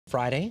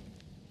Friday.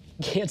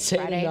 Can't say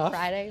it enough.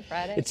 Friday.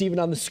 It's even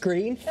on the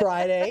screen,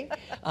 Friday.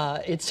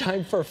 It's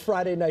time for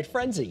Friday Night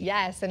Frenzy.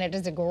 Yes, and it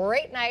is a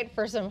great night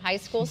for some high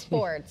school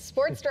sports.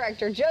 Sports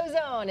director Joe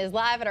Zone is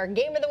live at our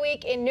Game of the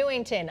Week in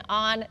Newington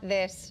on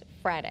this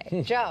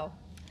Friday. Joe.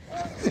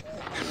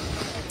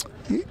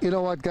 You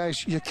know what,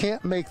 guys? You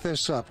can't make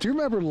this up. Do you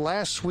remember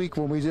last week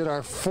when we did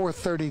our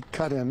 4:30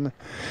 cut-in?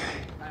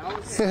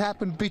 It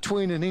happened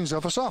between innings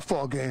of a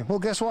softball game. Well,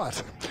 guess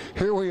what?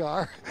 Here we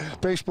are,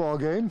 baseball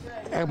game,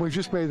 and we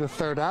just made the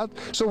third out.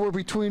 So we're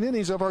between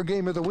innings of our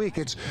Game of the Week.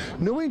 It's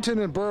Newington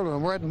and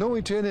Berlin. We're at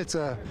Newington. It's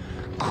a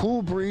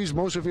cool breeze.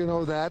 Most of you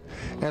know that.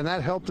 And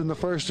that helped in the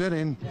first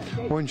inning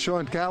when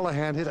Sean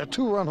Callahan hit a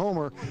 2-run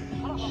homer.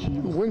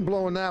 Wind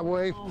blowing that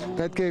way.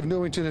 That gave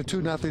Newington a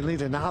 2-0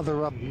 lead, and now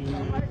they're up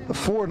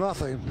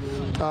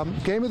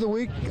 4-0. Game of the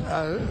Week.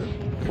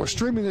 We're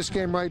streaming this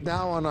game right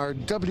now on our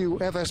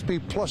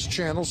WFSB Plus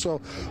channel, so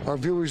our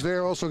viewers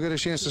there also get a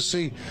chance to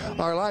see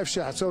our live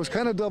shot. So it's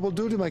kind of double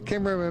duty. My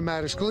cameraman,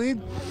 Matt Gleed.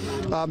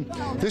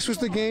 This was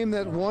the game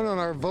that won on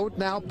our Vote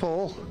Now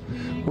poll.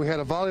 We had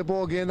a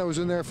volleyball game that was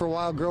in there for a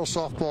while, girls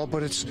softball,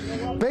 but it's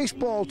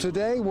baseball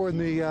today. We're in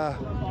the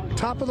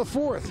top of the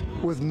fourth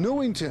with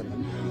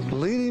Newington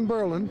leading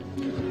Berlin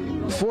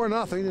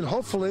 4-0, and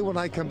hopefully when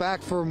I come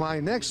back for my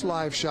next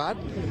live shot,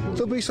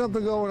 there'll be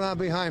something going on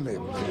behind me.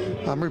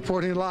 I'm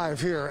reporting live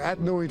here at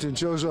Newington,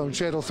 Joe Zone,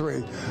 Channel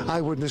 3,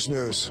 Eyewitness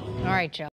News. All right, Joe.